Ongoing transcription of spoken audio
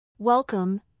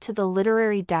Welcome to the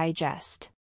Literary Digest.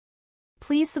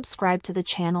 Please subscribe to the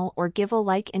channel or give a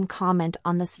like and comment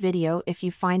on this video if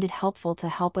you find it helpful to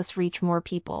help us reach more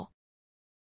people.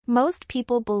 Most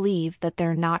people believe that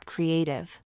they're not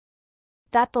creative.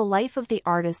 That the life of the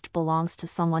artist belongs to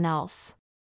someone else.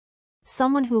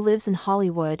 Someone who lives in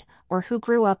Hollywood, or who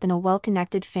grew up in a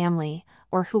well-connected family,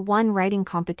 or who won writing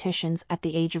competitions at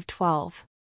the age of 12.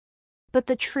 But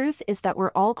the truth is that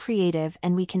we're all creative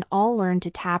and we can all learn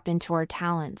to tap into our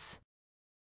talents.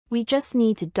 We just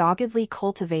need to doggedly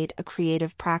cultivate a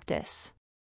creative practice.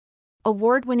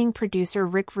 Award-winning producer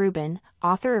Rick Rubin,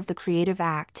 author of The Creative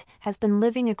Act, has been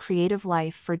living a creative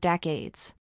life for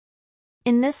decades.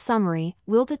 In this summary,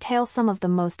 we'll detail some of the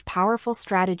most powerful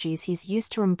strategies he's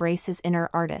used to embrace his inner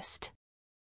artist.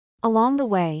 Along the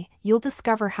way, you'll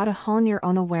discover how to hone your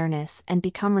own awareness and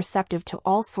become receptive to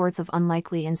all sorts of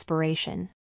unlikely inspiration.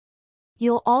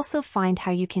 You'll also find how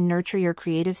you can nurture your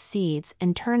creative seeds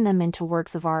and turn them into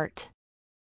works of art.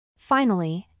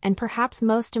 Finally, and perhaps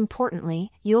most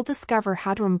importantly, you'll discover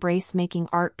how to embrace making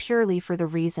art purely for the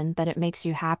reason that it makes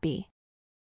you happy.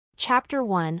 Chapter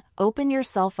 1: Open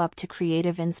yourself up to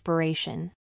creative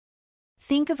inspiration.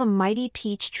 Think of a mighty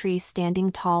peach tree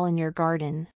standing tall in your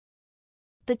garden.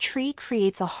 The tree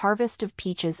creates a harvest of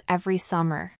peaches every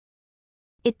summer.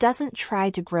 It doesn't try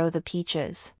to grow the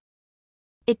peaches.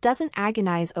 It doesn't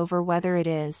agonize over whether it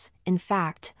is, in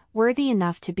fact, worthy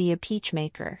enough to be a peach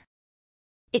maker.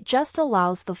 It just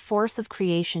allows the force of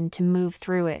creation to move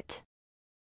through it.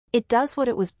 It does what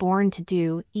it was born to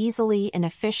do, easily and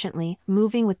efficiently,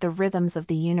 moving with the rhythms of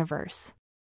the universe.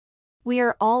 We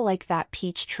are all like that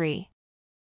peach tree.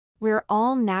 We're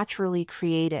all naturally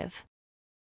creative.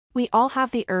 We all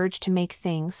have the urge to make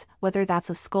things, whether that's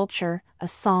a sculpture, a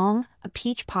song, a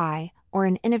peach pie, or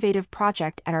an innovative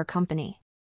project at our company.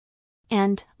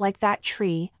 And, like that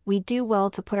tree, we do well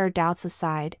to put our doubts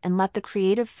aside and let the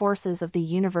creative forces of the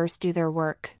universe do their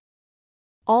work.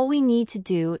 All we need to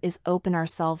do is open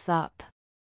ourselves up.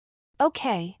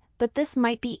 Okay, but this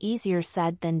might be easier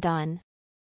said than done.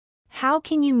 How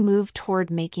can you move toward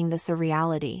making this a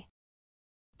reality?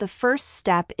 The first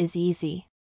step is easy.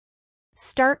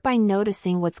 Start by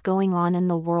noticing what's going on in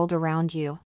the world around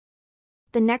you.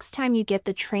 The next time you get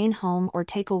the train home or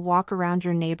take a walk around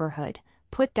your neighborhood,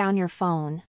 put down your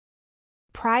phone.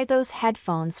 Pry those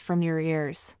headphones from your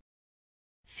ears.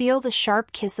 Feel the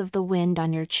sharp kiss of the wind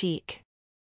on your cheek.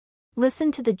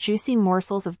 Listen to the juicy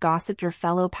morsels of gossip your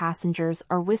fellow passengers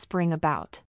are whispering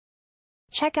about.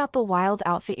 Check out the wild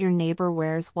outfit your neighbor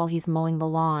wears while he's mowing the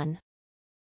lawn.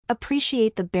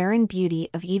 Appreciate the barren beauty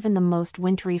of even the most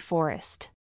wintry forest.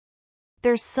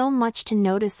 There's so much to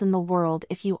notice in the world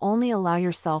if you only allow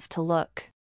yourself to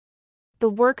look. The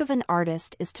work of an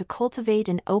artist is to cultivate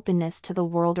an openness to the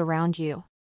world around you.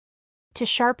 To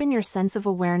sharpen your sense of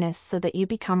awareness so that you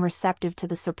become receptive to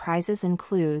the surprises and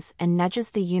clues and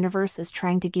nudges the universe is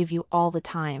trying to give you all the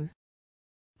time.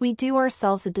 We do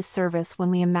ourselves a disservice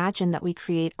when we imagine that we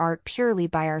create art purely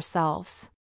by ourselves.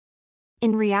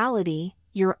 In reality,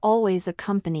 you're always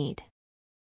accompanied.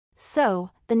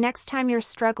 So, the next time you're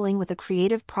struggling with a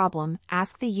creative problem,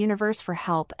 ask the universe for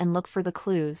help and look for the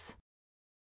clues.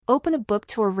 Open a book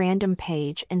to a random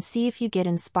page and see if you get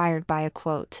inspired by a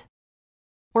quote.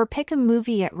 Or pick a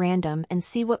movie at random and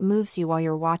see what moves you while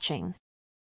you're watching.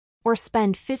 Or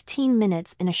spend 15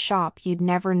 minutes in a shop you'd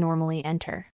never normally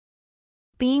enter.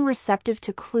 Being receptive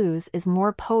to clues is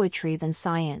more poetry than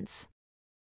science.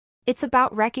 It's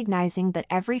about recognizing that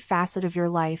every facet of your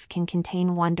life can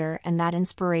contain wonder and that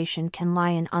inspiration can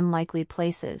lie in unlikely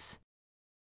places.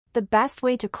 The best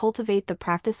way to cultivate the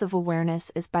practice of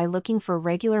awareness is by looking for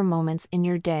regular moments in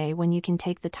your day when you can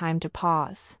take the time to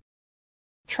pause.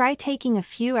 Try taking a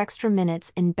few extra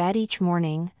minutes in bed each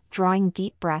morning, drawing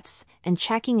deep breaths, and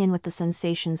checking in with the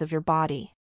sensations of your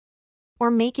body.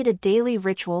 Or make it a daily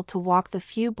ritual to walk the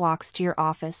few blocks to your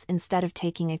office instead of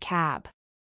taking a cab.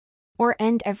 Or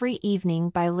end every evening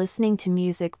by listening to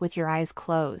music with your eyes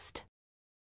closed.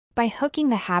 By hooking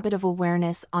the habit of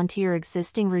awareness onto your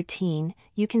existing routine,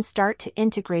 you can start to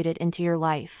integrate it into your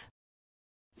life.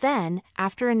 Then,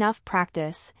 after enough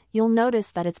practice, you'll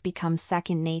notice that it's become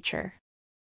second nature.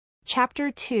 Chapter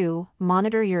 2: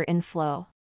 Monitor your inflow.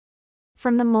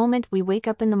 From the moment we wake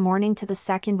up in the morning to the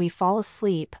second we fall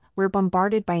asleep, we're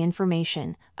bombarded by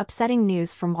information, upsetting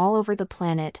news from all over the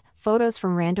planet, photos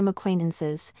from random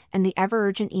acquaintances, and the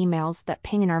ever-urgent emails that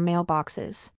ping in our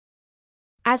mailboxes.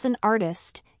 As an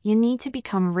artist, you need to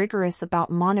become rigorous about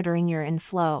monitoring your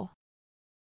inflow.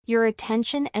 Your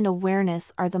attention and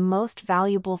awareness are the most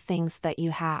valuable things that you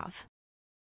have.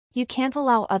 You can't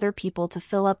allow other people to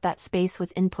fill up that space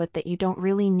with input that you don't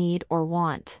really need or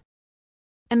want.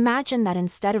 Imagine that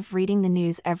instead of reading the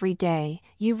news every day,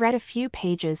 you read a few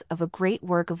pages of a great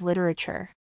work of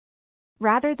literature.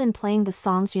 Rather than playing the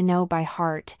songs you know by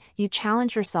heart, you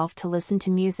challenge yourself to listen to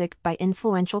music by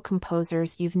influential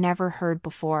composers you've never heard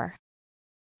before.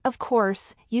 Of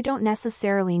course, you don't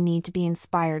necessarily need to be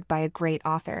inspired by a great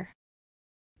author.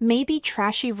 Maybe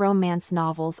trashy romance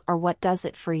novels are what does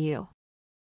it for you.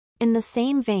 In the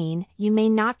same vein, you may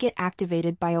not get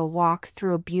activated by a walk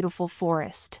through a beautiful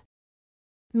forest.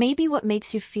 Maybe what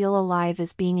makes you feel alive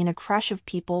is being in a crush of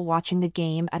people watching the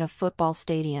game at a football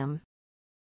stadium.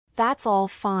 That's all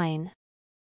fine.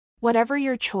 Whatever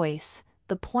your choice,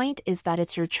 the point is that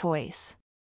it's your choice.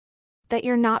 That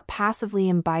you're not passively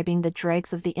imbibing the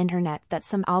dregs of the internet that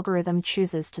some algorithm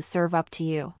chooses to serve up to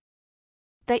you.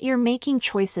 That you're making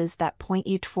choices that point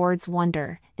you towards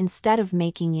wonder, instead of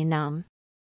making you numb.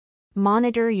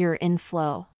 Monitor your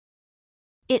inflow.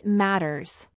 It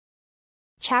matters.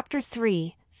 Chapter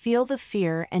 3. Feel the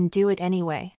fear and do it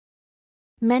anyway.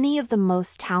 Many of the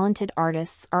most talented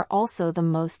artists are also the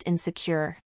most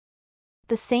insecure.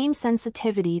 The same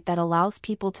sensitivity that allows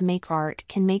people to make art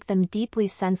can make them deeply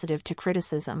sensitive to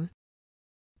criticism.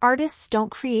 Artists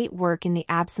don't create work in the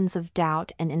absence of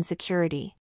doubt and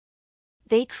insecurity.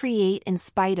 They create in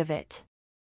spite of it.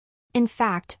 In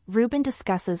fact, Rubin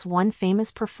discusses one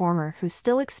famous performer who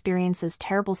still experiences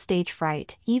terrible stage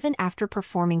fright even after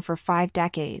performing for 5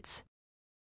 decades.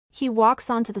 He walks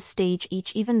onto the stage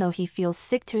even though he feels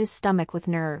sick to his stomach with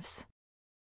nerves.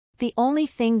 The only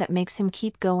thing that makes him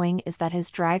keep going is that his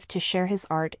drive to share his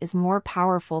art is more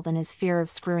powerful than his fear of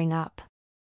screwing up.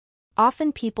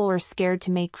 Often people are scared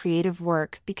to make creative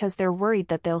work because they're worried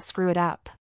that they'll screw it up.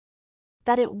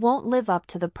 That it won't live up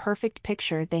to the perfect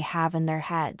picture they have in their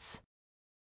heads.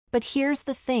 But here's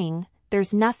the thing,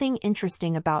 there's nothing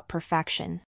interesting about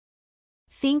perfection.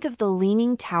 Think of the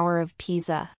Leaning Tower of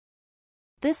Pisa.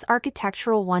 This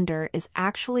architectural wonder is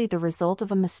actually the result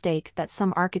of a mistake that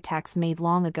some architects made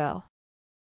long ago.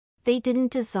 They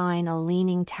didn't design a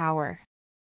leaning tower.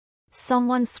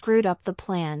 Someone screwed up the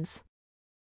plans.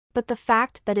 But the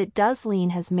fact that it does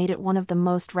lean has made it one of the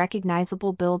most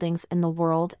recognizable buildings in the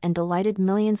world and delighted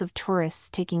millions of tourists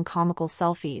taking comical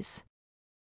selfies.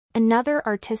 Another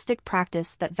artistic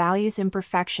practice that values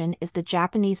imperfection is the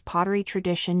Japanese pottery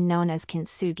tradition known as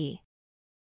kintsugi.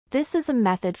 This is a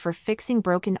method for fixing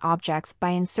broken objects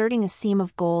by inserting a seam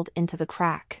of gold into the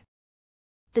crack.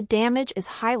 The damage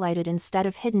is highlighted instead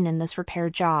of hidden in this repair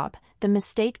job. The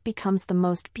mistake becomes the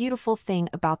most beautiful thing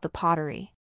about the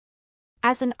pottery.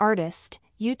 As an artist,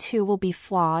 you too will be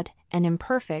flawed and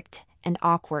imperfect and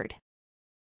awkward.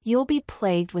 You'll be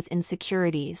plagued with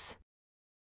insecurities.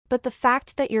 But the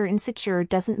fact that you're insecure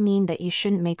doesn't mean that you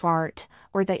shouldn't make art,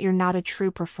 or that you're not a true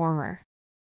performer.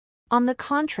 On the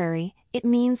contrary, it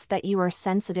means that you are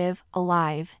sensitive,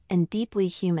 alive, and deeply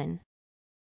human.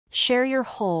 Share your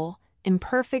whole,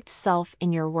 imperfect self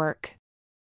in your work.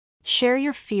 Share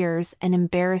your fears and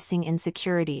embarrassing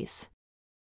insecurities.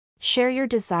 Share your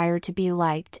desire to be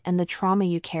liked and the trauma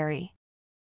you carry.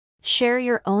 Share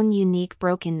your own unique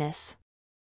brokenness.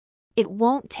 It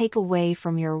won't take away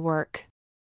from your work.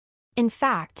 In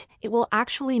fact, it will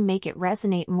actually make it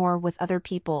resonate more with other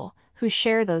people who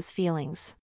share those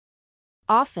feelings.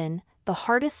 Often, the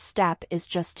hardest step is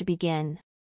just to begin.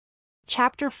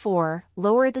 Chapter 4.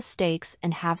 Lower the stakes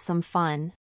and have some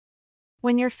fun.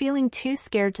 When you're feeling too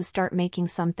scared to start making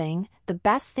something, the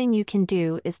best thing you can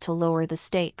do is to lower the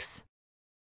stakes.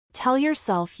 Tell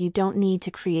yourself you don't need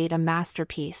to create a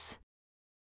masterpiece.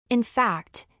 In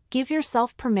fact, give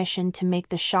yourself permission to make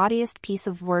the shoddiest piece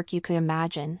of work you could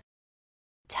imagine.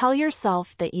 Tell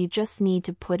yourself that you just need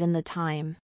to put in the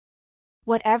time.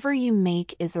 Whatever you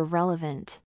make is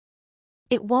irrelevant.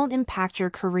 It won't impact your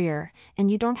career,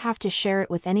 and you don't have to share it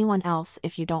with anyone else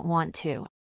if you don't want to.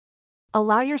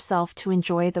 Allow yourself to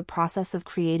enjoy the process of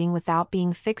creating without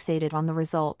being fixated on the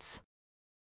results.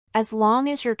 As long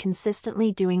as you're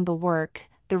consistently doing the work,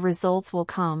 the results will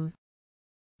come.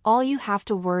 All you have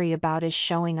to worry about is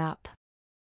showing up.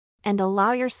 And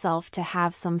allow yourself to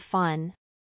have some fun.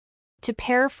 To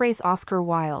paraphrase Oscar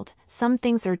Wilde, some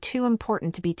things are too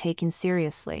important to be taken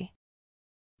seriously.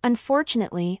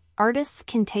 Unfortunately, artists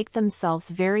can take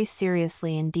themselves very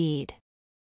seriously indeed.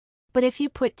 But if you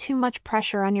put too much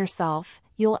pressure on yourself,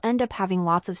 you'll end up having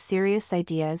lots of serious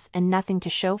ideas and nothing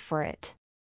to show for it.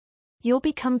 You'll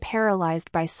become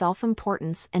paralyzed by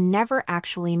self-importance and never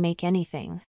actually make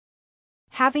anything.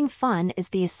 Having fun is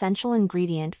the essential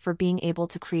ingredient for being able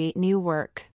to create new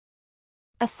work.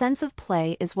 A sense of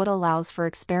play is what allows for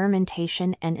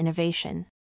experimentation and innovation.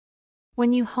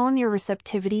 When you hone your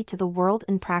receptivity to the world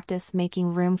and practice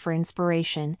making room for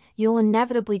inspiration, you'll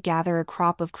inevitably gather a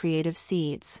crop of creative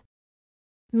seeds.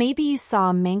 Maybe you saw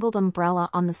a mangled umbrella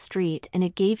on the street and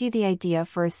it gave you the idea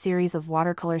for a series of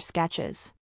watercolor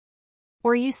sketches.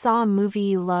 Or you saw a movie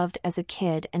you loved as a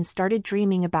kid and started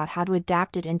dreaming about how to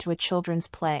adapt it into a children's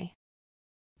play.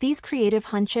 These creative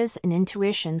hunches and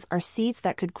intuitions are seeds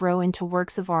that could grow into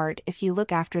works of art if you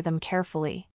look after them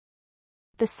carefully.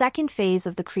 The second phase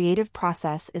of the creative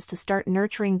process is to start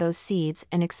nurturing those seeds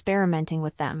and experimenting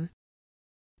with them.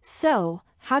 So,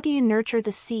 how do you nurture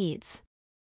the seeds?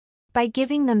 By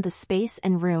giving them the space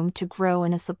and room to grow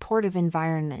in a supportive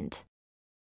environment.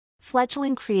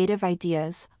 Fledgling creative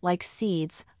ideas, like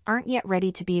seeds, aren't yet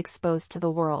ready to be exposed to the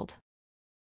world.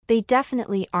 They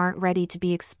definitely aren't ready to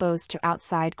be exposed to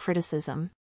outside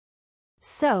criticism.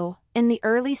 So, in the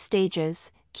early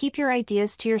stages, keep your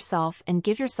ideas to yourself and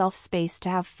give yourself space to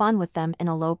have fun with them in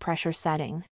a low-pressure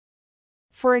setting.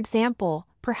 For example,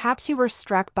 perhaps you were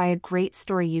struck by a great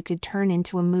story you could turn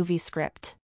into a movie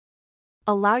script.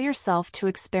 Allow yourself to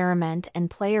experiment and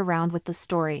play around with the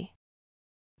story.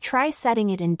 Try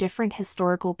setting it in different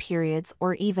historical periods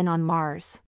or even on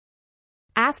Mars.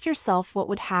 Ask yourself what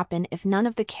would happen if none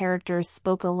of the characters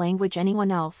spoke a language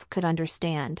anyone else could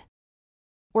understand.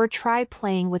 Or try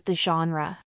playing with the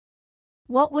genre.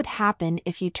 What would happen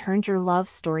if you turned your love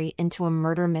story into a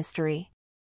murder mystery?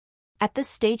 At this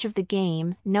stage of the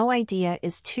game, no idea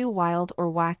is too wild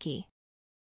or wacky.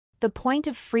 The point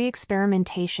of free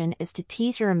experimentation is to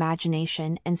tease your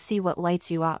imagination and see what lights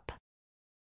you up.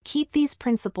 Keep these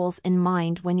principles in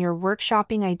mind when you're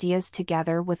workshopping ideas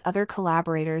together with other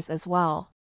collaborators as well.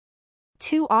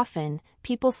 Too often,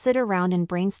 people sit around in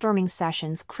brainstorming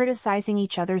sessions criticizing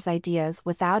each other's ideas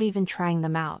without even trying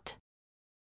them out.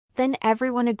 Then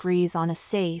everyone agrees on a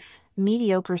safe,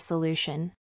 mediocre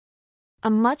solution. A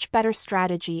much better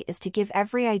strategy is to give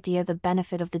every idea the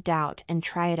benefit of the doubt and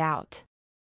try it out.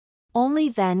 Only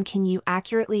then can you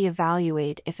accurately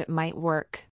evaluate if it might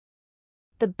work.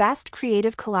 The best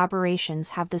creative collaborations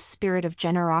have the spirit of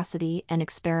generosity and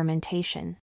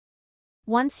experimentation.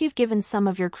 Once you've given some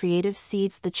of your creative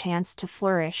seeds the chance to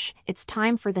flourish, it's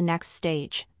time for the next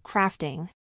stage, crafting.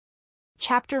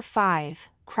 Chapter 5: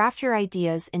 Craft your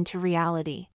ideas into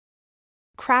reality.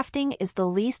 Crafting is the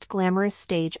least glamorous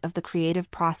stage of the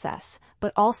creative process,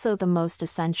 but also the most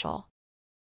essential.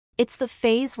 It's the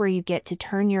phase where you get to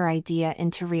turn your idea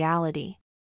into reality.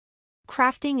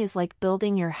 Crafting is like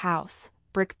building your house,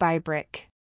 brick by brick.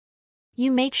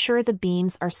 You make sure the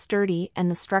beams are sturdy and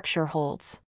the structure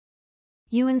holds.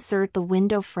 You insert the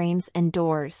window frames and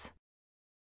doors.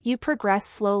 You progress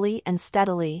slowly and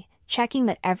steadily, checking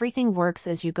that everything works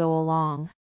as you go along.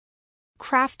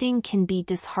 Crafting can be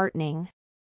disheartening.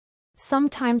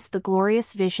 Sometimes the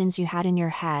glorious visions you had in your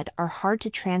head are hard to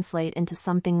translate into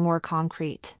something more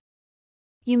concrete.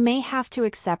 You may have to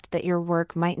accept that your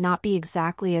work might not be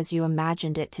exactly as you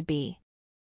imagined it to be.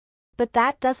 But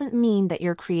that doesn't mean that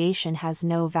your creation has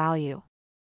no value.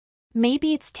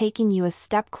 Maybe it's taking you a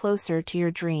step closer to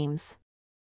your dreams.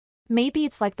 Maybe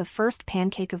it's like the first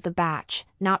pancake of the batch,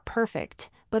 not perfect,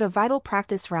 but a vital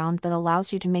practice round that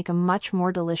allows you to make a much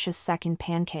more delicious second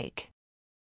pancake.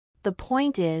 The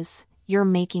point is, you're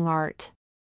making art.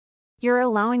 You're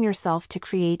allowing yourself to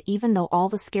create even though all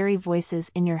the scary voices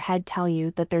in your head tell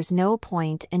you that there's no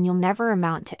point and you'll never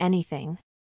amount to anything.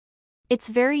 It's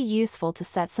very useful to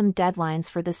set some deadlines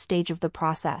for this stage of the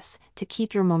process, to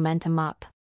keep your momentum up.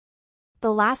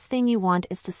 The last thing you want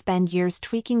is to spend years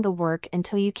tweaking the work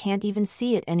until you can't even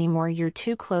see it anymore. You're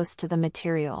too close to the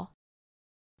material.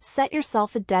 Set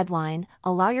yourself a deadline,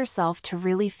 allow yourself to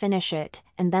really finish it,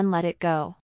 and then let it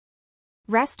go.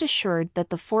 Rest assured that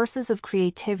the forces of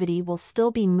creativity will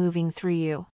still be moving through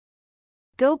you.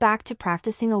 Go back to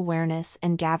practicing awareness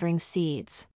and gathering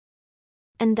seeds.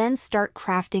 And then start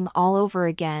crafting all over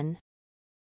again.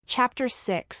 Chapter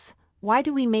 6: Why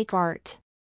do we make art?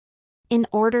 In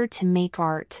order to make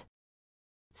art.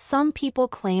 Some people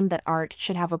claim that art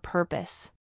should have a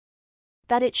purpose.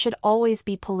 That it should always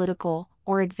be political,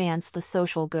 or advance the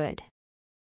social good.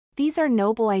 These are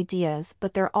noble ideas,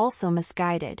 but they're also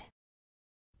misguided.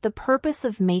 The purpose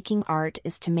of making art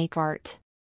is to make art.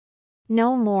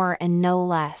 No more and no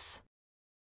less.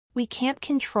 We can't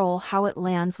control how it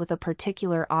lands with a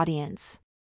particular audience.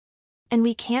 And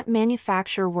we can't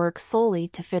manufacture work solely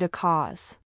to fit a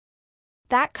cause.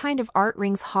 That kind of art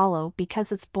rings hollow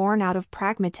because it's born out of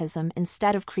pragmatism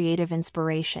instead of creative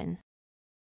inspiration.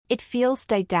 It feels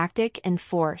didactic and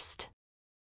forced.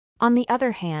 On the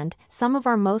other hand, some of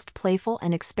our most playful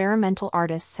and experimental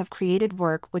artists have created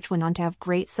work which went on to have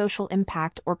great social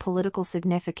impact or political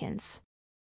significance.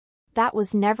 That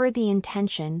was never the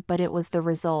intention, but it was the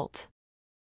result.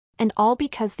 And all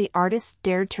because the artist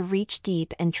dared to reach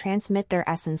deep and transmit their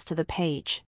essence to the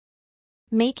page.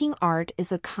 Making art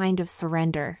is a kind of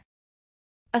surrender.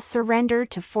 A surrender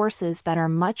to forces that are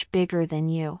much bigger than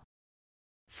you.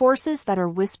 Forces that are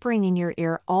whispering in your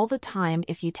ear all the time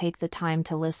if you take the time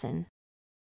to listen.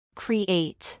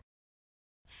 Create.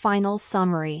 Final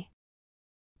summary.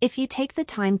 If you take the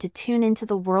time to tune into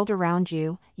the world around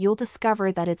you, you'll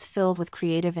discover that it's filled with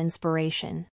creative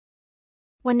inspiration.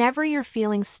 Whenever you're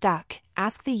feeling stuck,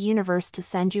 ask the universe to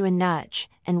send you a nudge,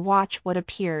 and watch what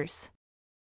appears.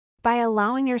 By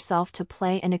allowing yourself to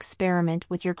play and experiment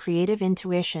with your creative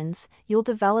intuitions, you'll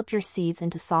develop your seeds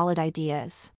into solid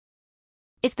ideas.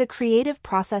 If the creative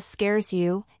process scares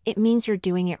you, it means you're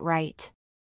doing it right.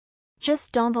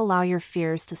 Just don't allow your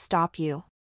fears to stop you.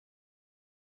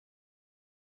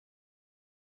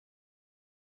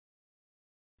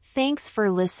 Thanks for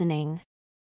listening.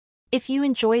 If you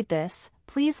enjoyed this,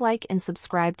 please like and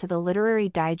subscribe to the Literary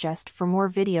Digest for more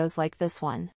videos like this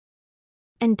one.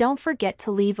 And don't forget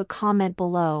to leave a comment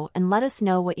below and let us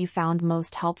know what you found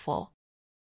most helpful.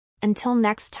 Until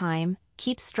next time,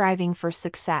 keep striving for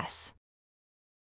success.